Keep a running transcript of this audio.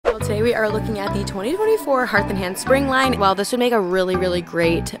Today we are looking at the 2024 Hearth and Hand spring line. Well, this would make a really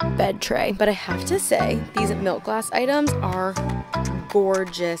great bed tray, but I have to say these milk glass items are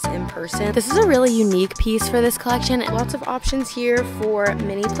gorgeous in person. This is a really unique piece for this collection. Lots of options here for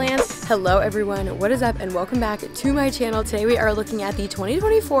mini plants. Hello everyone, what is up and welcome back to my channel. Today we are looking at the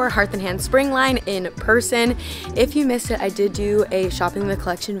 2024 Hearth and Hand spring line in person. If you missed it, I did do a shopping the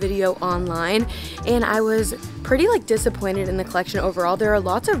collection video online and I was pretty disappointed in the collection overall. There are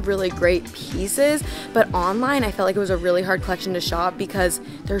lots of really great pieces, but online I felt like it was a really hard collection to shop because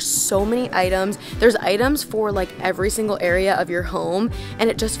there's so many items. There's items for every single area of your home and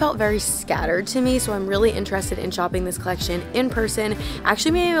it just felt very scattered to me, so I'm really interested in shopping this collection in person,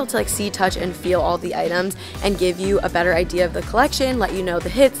 actually being able to see, touch, and feel all the items and give you a better idea of the collection, let you know the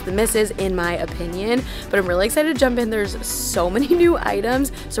hits, the misses, in my opinion. But I'm really excited to jump in. There's so many new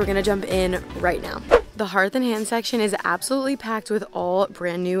items, so we're gonna jump in right now. The Hearth and Hand section is absolutely packed with all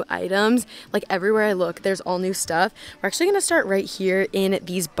brand new items. Everywhere I look, there's all new stuff. We're actually gonna start right here in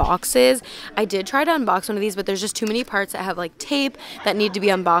these boxes. I did try to unbox one of these, but there's just too many parts that have tape that need to be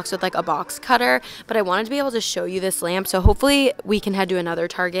unboxed with a box cutter. But I wanted to be able to show you this lamp, so hopefully we can head to another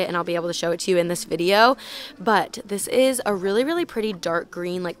Target and I'll be able to show it to you in this video. But this is a really pretty dark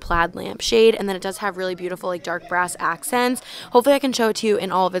green plaid lampshade, and then it does have really beautiful dark brass accents. Hopefully I can show it to you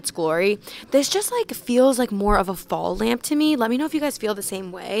in all of its glory. This just feels more of a fall lamp to me. Let me know if you guys feel the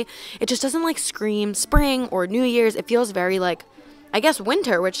same way. It just doesn't scream spring or New Year's. It feels very I guess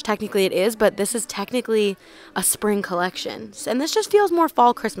winter, which technically it is, but this is technically a spring collection. And this just feels more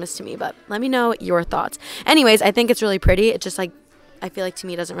fall Christmas to me, but let me know your thoughts. Anyways, I think it's really pretty. It just I feel to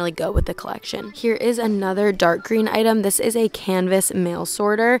me doesn't really go with the collection. Here is another dark green item. This is a canvas mail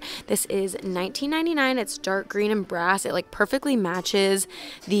sorter. This is $19.99. It's dark green and brass. It perfectly matches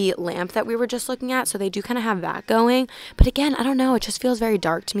the lamp that we were just looking at, so they do kind of have that going. But again, I don't know, it just feels very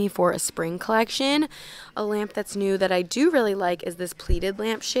dark to me for a spring collection. A lamp that's new that I do really like is this pleated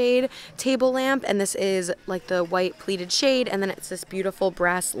lampshade table lamp, and this is the white pleated shade, and then it's this beautiful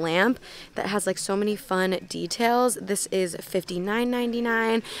brass lamp that has so many fun details. This is $59.99.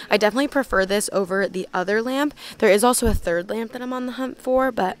 I definitely prefer this over the other lamp. There is also a third lamp that I'm on the hunt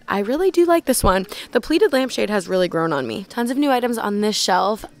for, but I really do like this one. The pleated lampshade has really grown on me. Tons of new items on this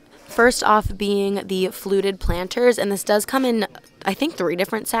shelf. First off being the fluted planters, and this does come in I think 3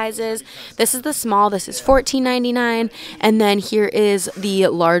 different sizes. This is the small, this is $14.99, and then here is the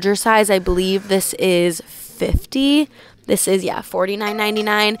larger size. I believe this is $50. This is, yeah,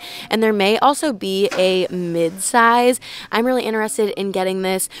 $49.99, and there may also be a mid-size. I'm really interested in getting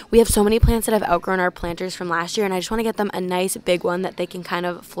this. We have so many plants that have outgrown our planters from last year, and I just want to get them a nice big one that they can kind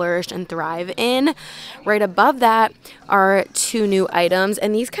of flourish and thrive in. Right above that are 2 new items,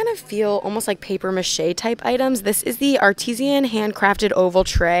 and these kind of feel almost like paper mache type items. This is the artisan handcrafted oval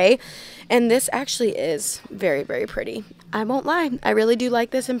tray, and this actually is very pretty. I won't lie, I really do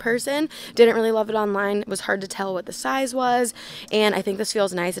like this in person. Didn't really love it online. It was hard to tell what the size was, and I think this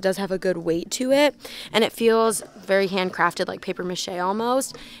feels nice. It does have a good weight to it, and it feels very handcrafted, like paper mache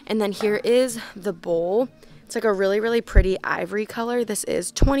almost. And then here is the bowl. It's a really pretty ivory color. This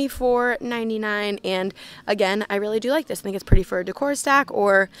is $24.99, and again, I really do like this. I think it's pretty for a decor stack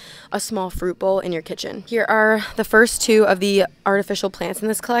or a small fruit bowl in your kitchen. Here are the first 2 of the artificial plants in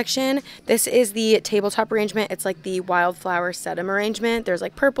this collection. This is the tabletop arrangement. It's the wildflower sedum arrangement. There's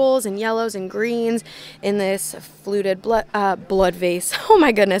purples and yellows and greens in this fluted blood vase. Oh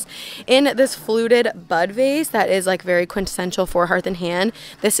my goodness. In this fluted bud vase that is very quintessential for Hearth and Hand.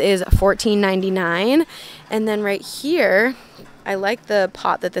 This is $14.99. And then right here, I like the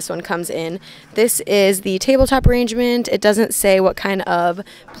pot that this one comes in. This is the tabletop arrangement. It doesn't say what kind of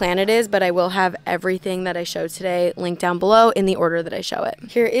plant it is, but I will have everything that I showed today linked down below in the order that I show it.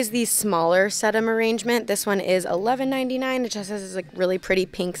 Here is the smaller sedum arrangement. This one is $11.99. It just has this really pretty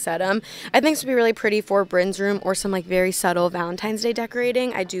pink sedum. I think this would be really pretty for Bryn's room or some very subtle Valentine's Day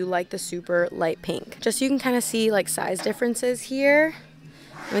decorating. I do like the super light pink. Just so you can kind of see size differences here.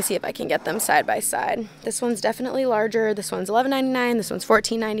 Let me see if I can get them side by side. This one's definitely larger. This one's $11.99. This one's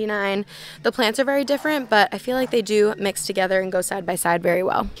 $14.99. The plants are very different, but I feel like they do mix together and go side by side very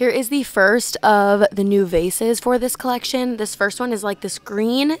well. Here is the first of the new vases for this collection. This first one is this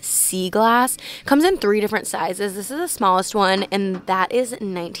green sea glass. Comes in 3 different sizes. This is the smallest one, and that is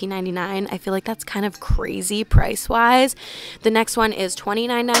 $19.99. I feel like that's kind of crazy price-wise. The next one is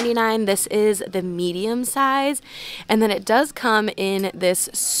 $29.99. This is the medium size, and then it does come in this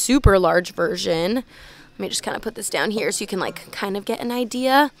super large version. me just kind of put this down here so you can like kind of get an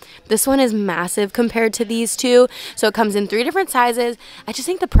idea. This one is massive compared to these two. So it comes in 3 different sizes. I just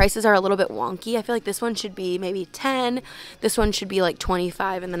think the prices are a little bit wonky. I feel like this one should be maybe 10. This one should be like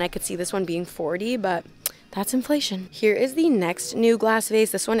 25, and then I could see this one being 40, but that's inflation. Here is the next new glass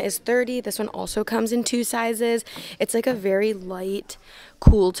vase. This one is 30. This one also comes in 2 sizes. It's like a very light,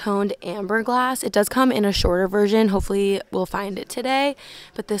 cool toned amber glass. It does come in a shorter version. Hopefully we'll find it today,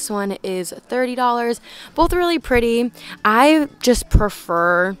 but this one is $30. Both really pretty. I just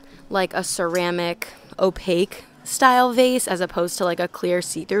prefer like a ceramic opaque style vase as opposed to like a clear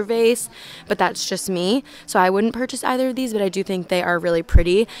see-through vase, but that's just me. So I wouldn't purchase either of these, but I do think they are really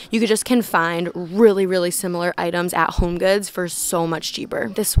pretty. You can find really similar items at HomeGoods for so much cheaper.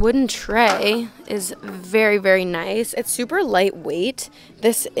 This wooden tray is very nice. It's super lightweight.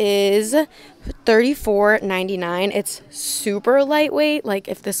 This is $34.99. It's super lightweight. Like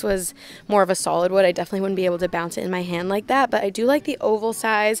if this was more of a solid wood, I definitely wouldn't be able to bounce it in my hand like that, but I do like the oval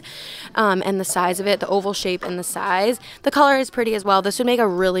size and the size of it, the oval shape and the size. The color is pretty as well. This would make a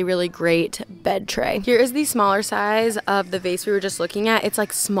really great bed tray. Here is the smaller size of the vase we were just looking at. It's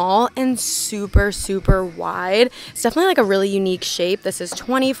like small and super wide. It's definitely like a really unique shape. This is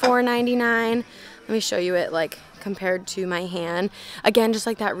 $24.99. Let me show you it like compared to my hand. Again, just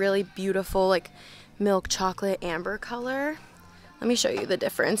like that really beautiful like milk chocolate amber color. Let me show you the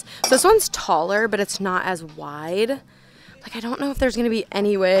difference. So this one's taller, but it's not as wide. Like I don't know if there's gonna be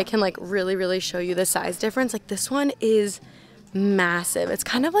any way I can like really show you the size difference. Like this one is massive. It's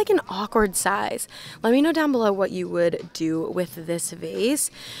kind of like an awkward size. Let me know down below what you would do with this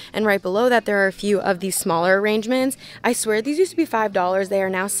vase. And right below that, there are a few of these smaller arrangements. I swear these used to be $5. They are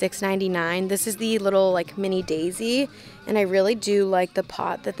now $6.99. This is the little like mini daisy, and I really do like the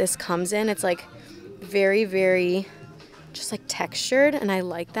pot that this comes in. It's like very just like textured, and I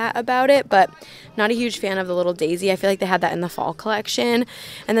like that about it, but not a huge fan of the little daisy. I feel like they had that in the fall collection.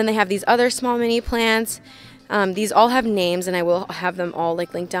 And then they have these other small mini plants. These all have names, and I will have them all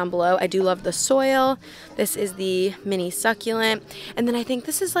like linked down below. I do love the soil. This is the mini succulent. And then I think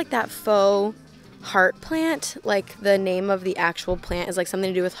this is like that faux heart plant. Like the name of the actual plant is like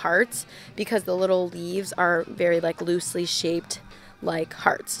something to do with hearts, because the little leaves are very like loosely shaped like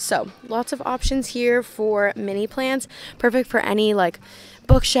hearts. So lots of options here for mini plants. Perfect for any like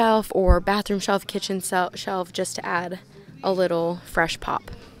bookshelf or bathroom shelf, kitchen shelf, just to add a little fresh pop.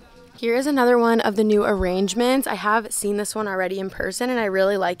 Here is another one of the new arrangements. I have seen this one already in person and I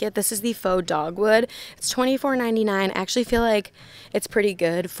really like it. This is the faux dogwood. It's $24.99. I actually feel like it's pretty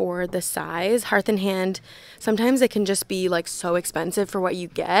good for the size. Hearth and Hand, sometimes it can just be like so expensive for what you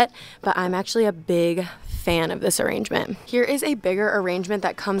get, but I'm actually a big fan of this arrangement. Here is a bigger arrangement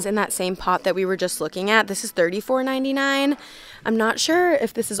that comes in that same pot that we were just looking at. This is $34.99. I'm not sure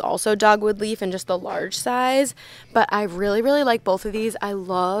if this is also dogwood leaf and just the large size, but I really like both of these. I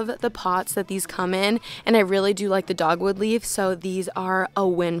love the pots that these come in, and I really do like the dogwood leaf, so these are a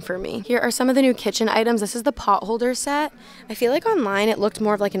win for me. Here are some of the new kitchen items. This is the pot holder set. I feel like online it looked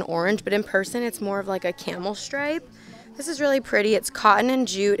more of like an orange, but in person it's more of like a camel stripe. This is really pretty. It's cotton and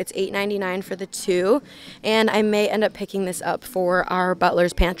jute. It's $8.99 for the 2, and I may end up picking this up for our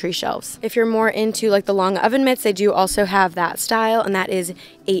butler's pantry shelves. If you're more into like the long oven mitts, they do also have that style, and that is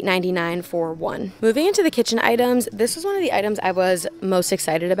 $8.99 for 1. Moving into the kitchen items, this is one of the items I was most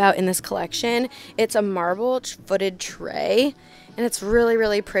excited about in this collection. It's a marble footed tray, and it's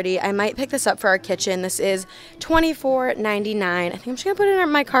really pretty. I might pick this up for our kitchen. This is $24.99. I think I'm just gonna put it in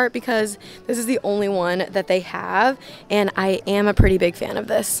my cart because this is the only one that they have, and I am a pretty big fan of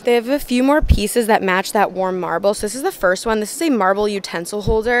this. They have a few more pieces that match that warm marble. So this is the first one. This is a marble utensil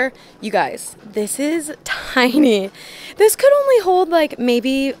holder. You guys, this is tiny. This could only hold like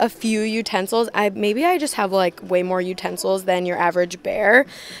maybe a few utensils. Maybe I just have like way more utensils than your average bear,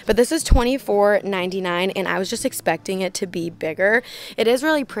 but this is $24.99, and I was just expecting it to be bigger. It is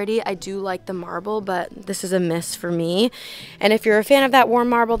really pretty. I do like the marble, but this is a miss for me. And if you're a fan of that warm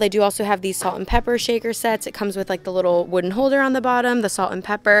marble, they do also have these salt and pepper shaker sets. It comes with like the little wooden holder on the bottom, the salt and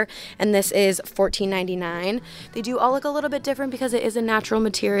pepper, and this is $14.99. They do all look a little bit different because it is a natural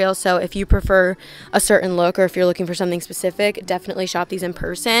material, so if you prefer a certain look or if you're looking for something specific, definitely shop these in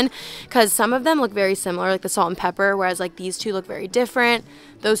person, because some of them look very similar, like the salt and pepper, whereas like these two look very different.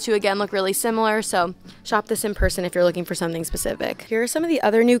 Those two again look really similar, so shop this in person if you're looking for something specific. specific. Here are some of the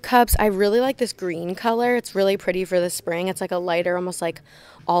other new cups. I really like this green color. It's really pretty for the spring. It's like a lighter, almost like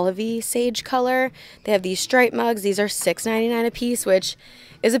olivey sage color. They have these stripe mugs. These are $6.99 a piece, which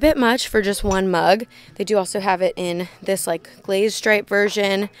is a bit much for just one mug. They do also have it in this like glazed stripe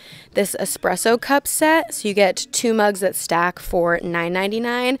version, this espresso cup set. So you get 2 mugs that stack for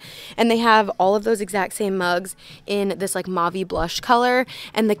 $9.99, and they have all of those exact same mugs in this like mauve blush color.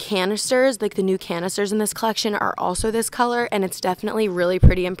 And the canisters, like the new canisters in this collection, are also this color, and it's definitely really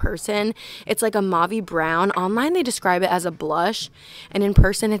pretty in person. It's like a mauve brown. Online they describe it as a blush, and in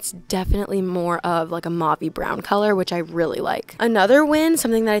person it's definitely more of like a mauve brown color, which I really like. Another win,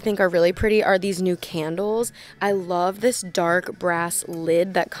 something that I think are really pretty, are these new candles. I love this dark brass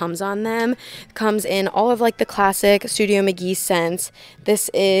lid that comes on them. It comes in all of like the classic Studio McGee scents. This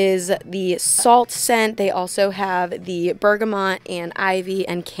is the salt scent. They also have the bergamot and ivy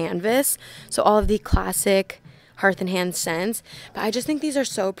and canvas, so all of the classic Hearth and Hand scents. But I just think these are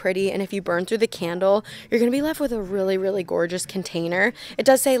so pretty, and if you burn through the candle, you're gonna be left with a really, really gorgeous container. It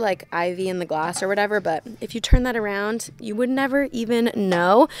does say like ivy in the glass or whatever, but if you turn that around, you would never even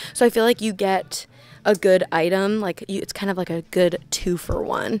know. So I feel like you get a good item, like it's kind of like a good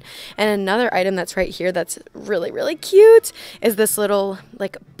 2-for-1. And another item that's right here that's really, really cute is this little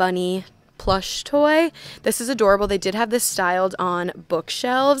like bunny plush toy. This is adorable. They did have this styled on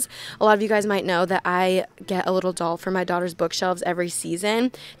bookshelves. A lot of you guys might know that I get a little doll for my daughter's bookshelves every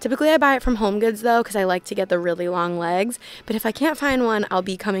season. Typically I buy it from Home Goods though, because I like to get the really long legs, but if I can't find one, I'll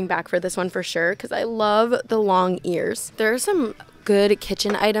be coming back for this one for sure, because I love the long ears. There are some good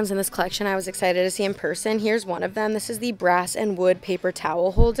kitchen items in this collection I was excited to see in person. Here's one of them. This is the brass and wood paper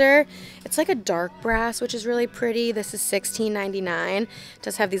towel holder. It's like a dark brass, which is really pretty. This is $16.99. It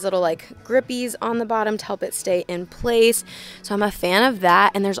does have these little like grippies on the bottom to help it stay in place. So I'm a fan of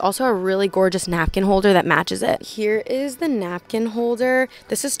that. And there's also a really gorgeous napkin holder that matches it. Here is the napkin holder.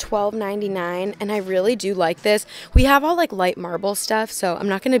 This is $12.99, and I really do like this. We have all like light marble stuff, so I'm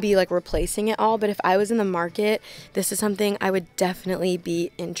not going to be like replacing it all, but if I was in the market, this is something I would definitely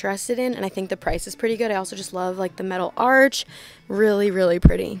be interested in, and I think the price is pretty good. I also just love like the metal arch. Really, really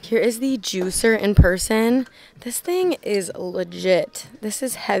pretty. Here is the juicer in person. This thing is legit. This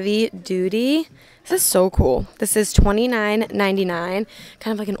is heavy duty. This is so cool. This is $29.99,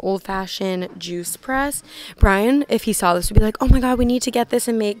 kind of like an old-fashioned juice press. Brian, if he saw this, would be like, oh my god, we need to get this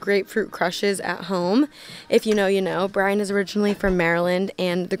and make grapefruit crushes at home. If you know, you know. Brian is originally from Maryland,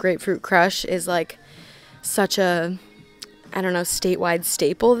 and the grapefruit crush is like such a, I don't know, statewide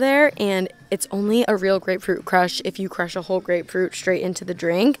staple there, and it's only a real grapefruit crush if you crush a whole grapefruit straight into the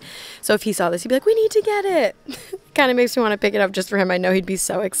drink. So if he saw this, he'd be like, we need to get it. Kind of makes me want to pick it up just for him. I know he'd be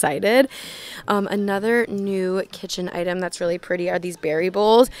so excited. Another new kitchen item that's really pretty are these berry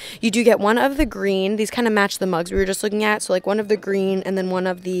bowls. You do get one of the green. These kind of match the mugs we were just looking at. So like one of the green and then one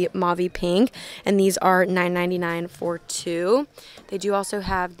of the mauve pink. And these are $9.99 for 2. They do also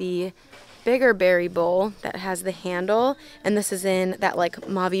have the bigger berry bowl that has the handle, and this is in that like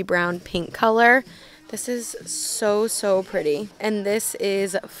mauve brown pink color. This is so, so pretty, and this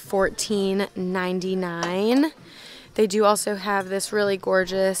is $14.99. They do also have this really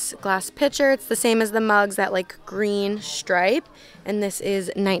gorgeous glass pitcher. It's the same as the mugs, that like green stripe, and this is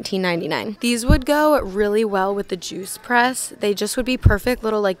 $19.99. These would go really well with the juice press. They just would be perfect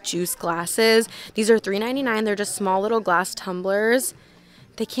little like juice glasses. These are $3.99. They're just small little glass tumblers.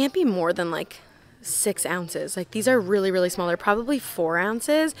 They can't be more than like 6 ounces. Like these are really, really small. They're probably 4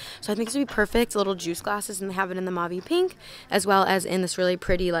 ounces. So I think this would be perfect little juice glasses, and they have it in the mauve pink as well as in this really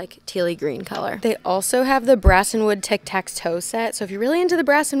pretty like tealy green color. They also have the brass and wood tic-tac-toe set. So if you're really into the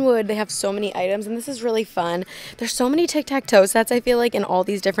brass and wood, they have so many items, and this is really fun. There's so many tic-tac-toe sets, I feel like, in all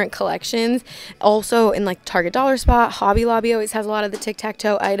these different collections. Also in like Target Dollar Spot, Hobby Lobby always has a lot of the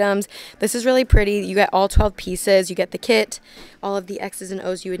tic-tac-toe items. This is really pretty. You get all 12 pieces. You get the kit, all of the X's and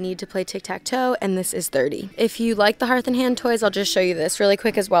O's you would need to play tic-tac-toe, and this is $30. If you like the Hearth and Hand toys, I'll just show you this really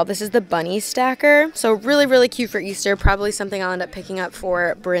quick as well. This is the bunny stacker. So really, really cute for Easter. Probably something I'll end up picking up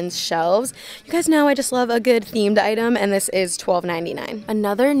for Bryn's shelves. You guys know I just love a good themed item, and this is $12.99.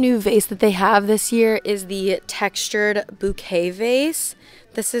 Another new vase that they have this year is the textured bouquet vase.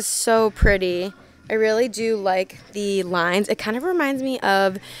 This is so pretty. I really do like the lines. It kind of reminds me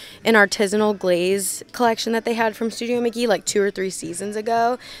of an artisanal glaze collection that they had from Studio McGee like 2 or 3 seasons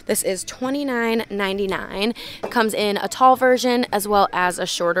ago. This is $29.99. It comes in a tall version as well as a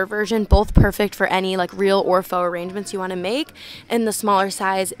shorter version, both perfect for any like real or faux arrangements you want to make. And the smaller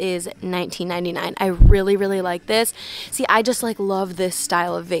size is $19.99. I really, really like this. See, I just like love this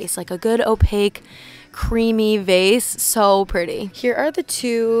style of vase, like a good opaque creamy vase. So pretty. Here are the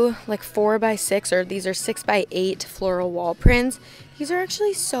two like 4x6, or these are 6x8 floral wall prints. These are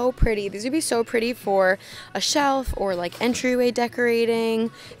actually so pretty. These would be so pretty for a shelf or like entryway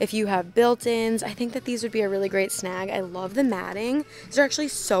decorating. If you have built-ins, I think that these would be a really great snag. I love the matting. These are actually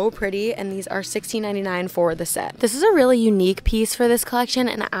so pretty, and these are $16.99 for the set. This is a really unique piece for this collection,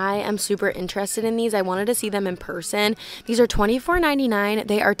 and I am super interested in these. I wanted to see them in person. These are $24.99.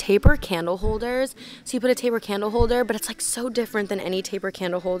 They are taper candle holders. So you put a taper candle holder, but it's like so different than any taper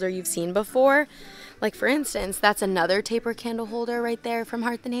candle holder you've seen before. Like for instance, that's another taper candle holder right there from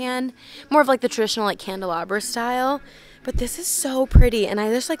Hearth and Hand. More of like the traditional like candelabra style. But this is so pretty, and I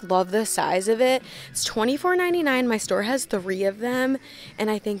just like love the size of it. It's $24.99. My store has 3 of them,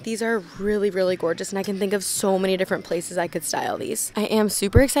 and I think these are really, really gorgeous, and I can think of so many different places I could style these. I am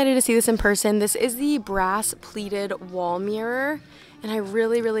super excited to see this in person. This is the brass pleated wall mirror, and I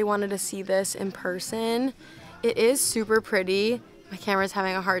really, really wanted to see this in person. It is super pretty. My camera's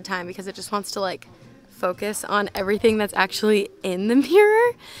having a hard time because it just wants to like focus on everything that's actually in the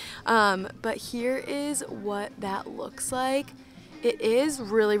mirror. But here is what that looks like. It is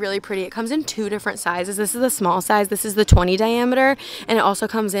really, really pretty. It comes in 2 different sizes. This is the small size. This is the 20 diameter, and it also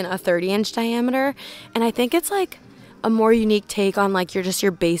comes in a 30-inch diameter. And I think it's like a more unique take on like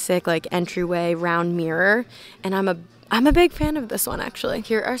your basic like entryway round mirror. And I'm a big fan of this one, actually.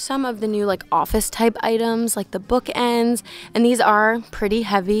 Here are some of the new like office type items, like the bookends, and these are pretty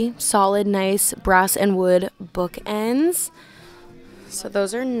heavy, solid, nice brass and wood bookends. So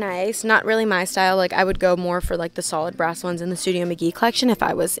those are nice. Not really my style. Like I would go more for like the solid brass ones in the Studio McGee collection if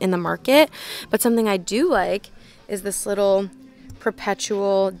I was in the market. But something I do like is this little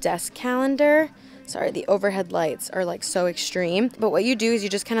perpetual desk calendar. Sorry, the overhead lights are like so extreme. But what you do is you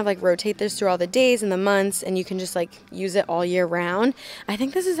just kind of like rotate this through all the days and the months, and you can just like use it all year round. I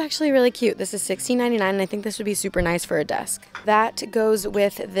think this is actually really cute. This is $16.99, and I think this would be super nice for a desk. That goes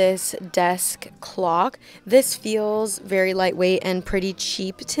with this desk clock. This feels very lightweight and pretty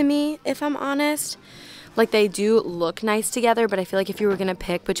cheap to me, if I'm honest. Like they do look nice together, but I feel like if you were gonna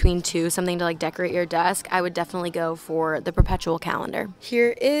pick between 2, something to like decorate your desk, I would definitely go for the perpetual calendar.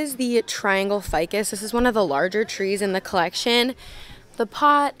 Here is the triangle ficus. This is one of the larger trees in the collection. The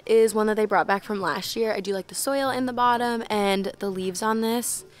pot is one that they brought back from last year. I do like the soil in the bottom, and the leaves on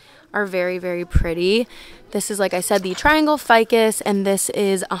this are very, very pretty. This is, like I said, the triangle ficus, and this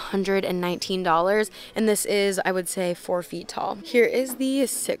is $119, and this is, I would say, 4 feet tall. Here is the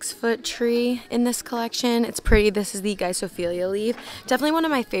 6-foot tree in this collection. It's pretty. This is the Geisophilia leaf. Definitely one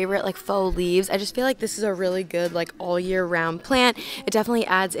of my favorite like faux leaves. I just feel like this is a really good like all year round plant. It definitely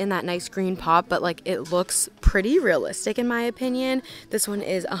adds in that nice green pop, but like it looks pretty realistic in my opinion. This one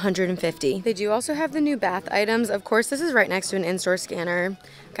is $150. They do also have the new bath items. Of course, this is right next to an in-store scanner.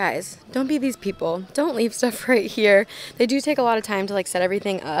 Guys, don't be these people. Don't leave stuff right here. They do take a lot of time to like set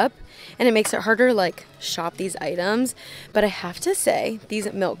everything up, and it makes it harder to like shop these items. But I have to say,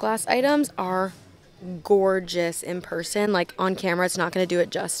 these milk glass items are gorgeous in person. Like on camera, it's not going to do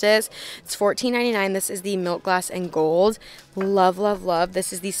it justice. It's $14.99. This is the milk glass and gold. Love, love, love.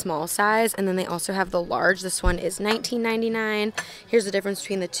 This is the small size, and then they also have the large. This one is $19.99. Here's the difference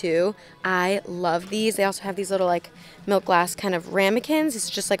between the two. I love these. They also have these little like milk glass kind of ramekins. It's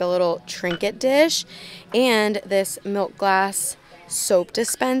just like a little trinket dish, and this milk glass soap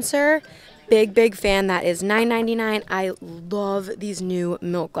dispenser. Big fan. That is $9.99. I love these new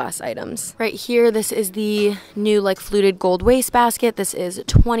milk glass items. Right here, this is the new like fluted gold wastebasket. This is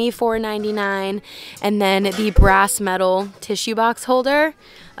 $24.99. And then the brass metal tissue box holder.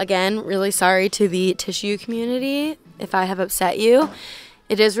 Again, really sorry to the tissue community if I have upset you.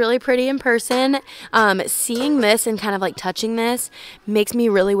 It is really pretty in person. Seeing this and kind of like touching this makes me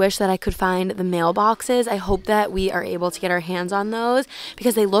really wish that I could find the mailboxes. I hope that we are able to get our hands on those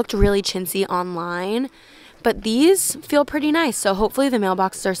because they looked really chintzy online. But these feel pretty nice, so hopefully the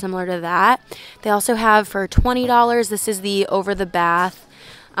mailboxes are similar to that. They also have for $20, this is the over the bath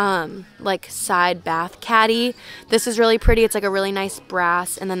like side bath caddy. This is really pretty. It's like a really nice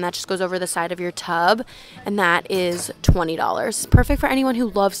brass, and then that just goes over the side of your tub, and that is $20. Perfect for anyone who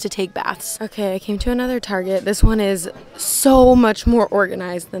loves to take baths. Okay, I came to another Target. This one is so much more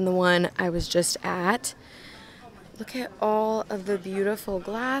organized than the one I was just at. Look at all of the beautiful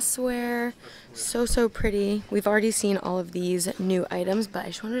glassware. So pretty. We've already seen all of these new items, but I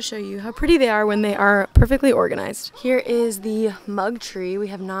just wanted to show you how pretty they are when they are perfectly organized. Here is the mug tree. We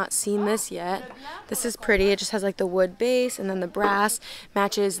have not seen this yet. This is pretty. It just has like the wood base, and then the brass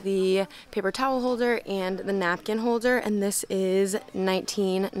matches the paper towel holder and the napkin holder, and this is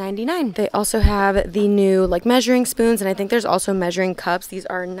 $19.99. They also have the new like measuring spoons, and I think there's also measuring cups. These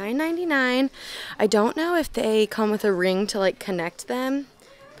are $9.99. I don't know if they come with a ring to like connect them,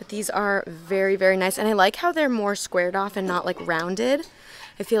 but these are very nice, and I like how they're more squared off and not like rounded.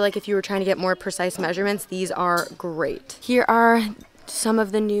 I feel like if you were trying to get more precise measurements, these are great. Here are some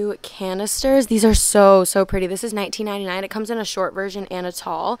of the new canisters. These are so pretty. This is $19.99. It comes in a short version and a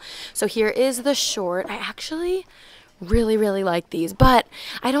tall. So here is the short. I actually really like these, but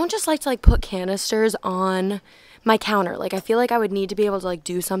I don't just like to like put canisters on my counter. Like I feel like I would need to be able to like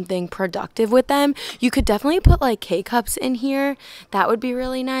do something productive with them. You could definitely put like K-cups in here. That would be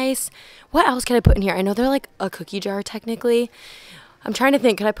really nice. What else can I put in here? I know they're like a cookie jar technically. I'm trying to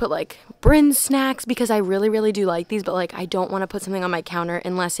think, could I put like Bryn snacks, because I really do like these, but like I don't want to put something on my counter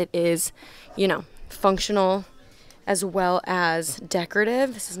unless it is, you know, functional as well as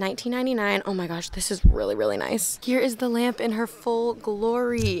decorative. This is $19.99. Oh my gosh, this is really nice. Here is the lamp in her full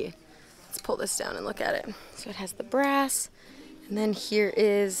glory. Let's pull this down and look at it. So it has the brass, and then here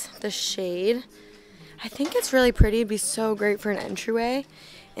is the shade. I think it's really pretty. It'd be so great for an entryway,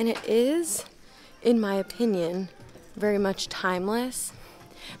 and it is, in my opinion, very much timeless.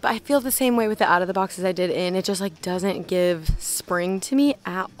 But I feel the same way with the out of the box as I did in. It just like doesn't give spring to me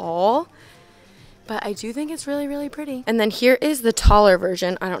at all. But I do think it's really pretty. And then here is the taller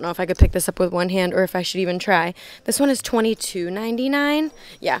version. I don't know if I could pick this up with one hand or if I should even try. This one is $22.99.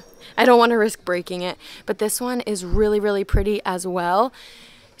 Yeah, I don't want to risk breaking it. But this one is really pretty as well.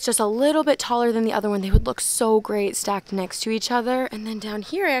 It's just a little bit taller than the other one. They would look so great stacked next to each other. And then down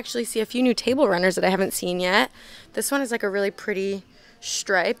here I actually see a few new table runners that I haven't seen yet. This one is like a really pretty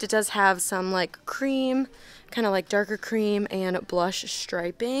striped. It does have some like cream, kind of like darker cream and blush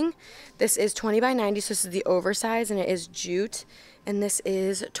striping. This is 20 by 90, so this is the oversized, and it is jute, and this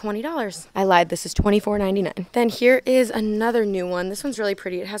is $20. I lied, this is $24.99. Then here is another new one. This one's really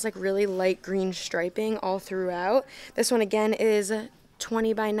pretty. It has like really light green striping all throughout. This one again is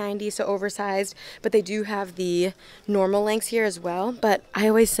 20 by 90, so oversized, but they do have the normal lengths here as well. But I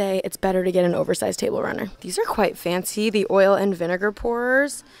always say it's better to get an oversized table runner. These are quite fancy. The oil and vinegar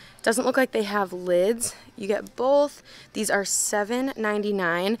pourers. Doesn't look like they have lids. You get both. These are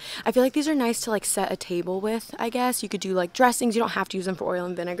 $7.99. I feel like these are nice to like set a table with, I guess. You could do like dressings. You don't have to use them for oil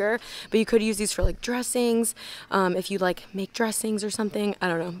and vinegar, but you could use these for like dressings. If you like make dressings or something. I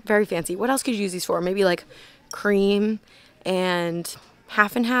don't know. Very fancy. What else could you use these for? Maybe like cream and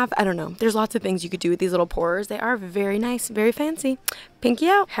half and half. I don't know. There's lots of things you could do with these little pourers. They are very nice, very fancy. Pinky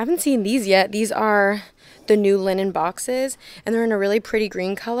out. Haven't seen these yet. These are the new linen boxes, and they're in a really pretty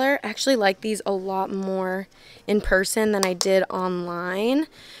green color. I actually like these a lot more in person than I did online.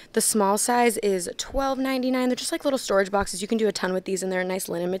 The small size is $12.99. They're just like little storage boxes. You can do a ton with these, and they're a nice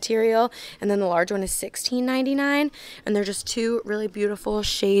linen material. And then the large one is $16.99, and they're just two really beautiful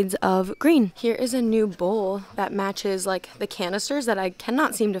shades of green. Here is a new bowl that matches like the canisters that I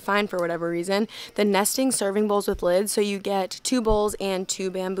cannot seem to find for whatever reason. The nesting serving bowls with lids, so you get 2 bowls and 2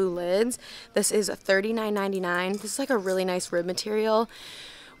 bamboo lids. This is $39.99. This is like a really nice rib material,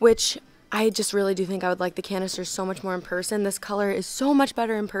 which I just really do think I would like the canisters so much more in person. This color is so much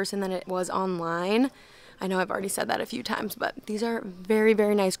better in person than it was online. I know I've already said that a few times, but these are very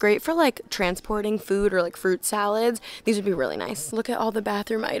nice. Great for like transporting food or like fruit salads. These would be really nice. Look at all the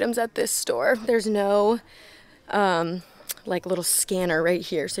bathroom items at this store. There's no like little scanner right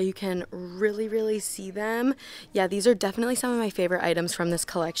here, so you can really see them. Yeah, these are definitely some of my favorite items from this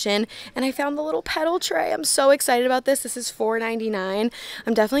collection. And I found the little pedal tray. I'm so excited about this. This is $4.99.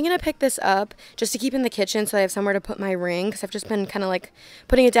 I'm definitely gonna pick this up just to keep in the kitchen so I have somewhere to put my ring, because I've just been kind of like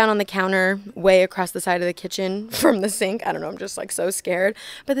putting it down on the counter way across the side of the kitchen from the sink. I don't know, I'm just like so scared,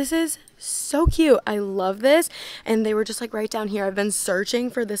 but this is so cute. I love this, and they were just like right down here. I've been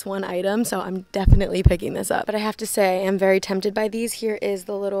searching for this one item, so I'm definitely picking this up. But I have to say, I'm very tempted by these. Here is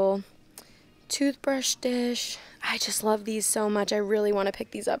the little toothbrush dish. I just love these so much. I really want to pick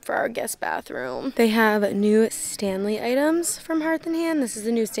these up for our guest bathroom. They have new Stanley items from Hearth and Hand. This is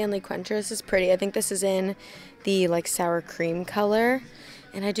the new Stanley quencher. This is pretty. I think this is in the like sour cream color,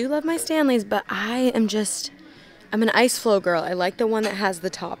 and I do love my Stanleys, but I'm an ice flow girl. I like the one that has the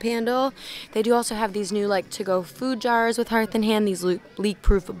top handle. They do also have these new like to-go food jars with Hearth and Hand, these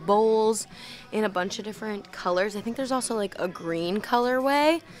leak-proof bowls in a bunch of different colors. I think there's also like a green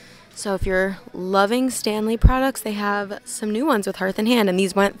colorway. So if you're loving Stanley products, they have some new ones with Hearth and Hand, and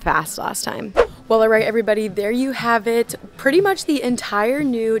these went fast last time. Well, all right, everybody, there you have it. Pretty much the entire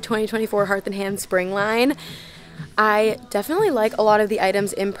new 2024 Hearth and Hand spring line. I definitely like a lot of the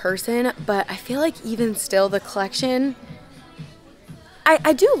items in person, but I feel like even still the collection,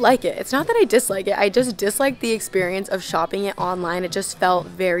 I do like it. It's not that I dislike it. I just dislike the experience of shopping it online. It just felt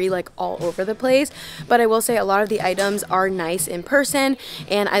very like all over the place. But I will say a lot of the items are nice in person,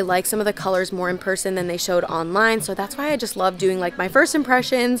 and I like some of the colors more in person than they showed online. So that's why I just love doing like my first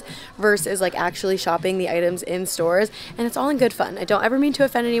impressions versus like actually shopping the items in stores. And it's all in good fun. I don't ever mean to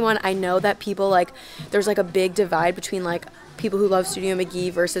offend anyone. I know that people like, there's like a big divide between like people who love Studio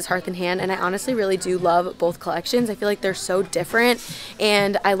McGee versus Hearth and Hand, and I honestly really do love both collections. I feel like they're so different,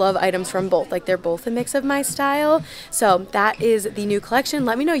 and I love items from both. Like, they're both a mix of my style. So that is the new collection.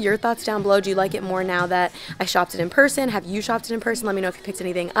 Let me know your thoughts down below. Do you like it more now that I shopped it in person? Have you shopped it in person? Let me know if you picked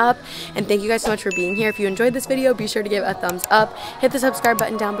anything up, and thank you guys so much for being here. If you enjoyed this video, be sure to give it a thumbs up, hit the subscribe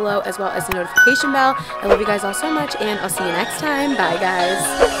button down below, as well as the notification bell. I love you guys all so much, and I'll see you next time. Bye,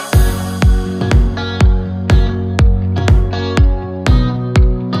 guys.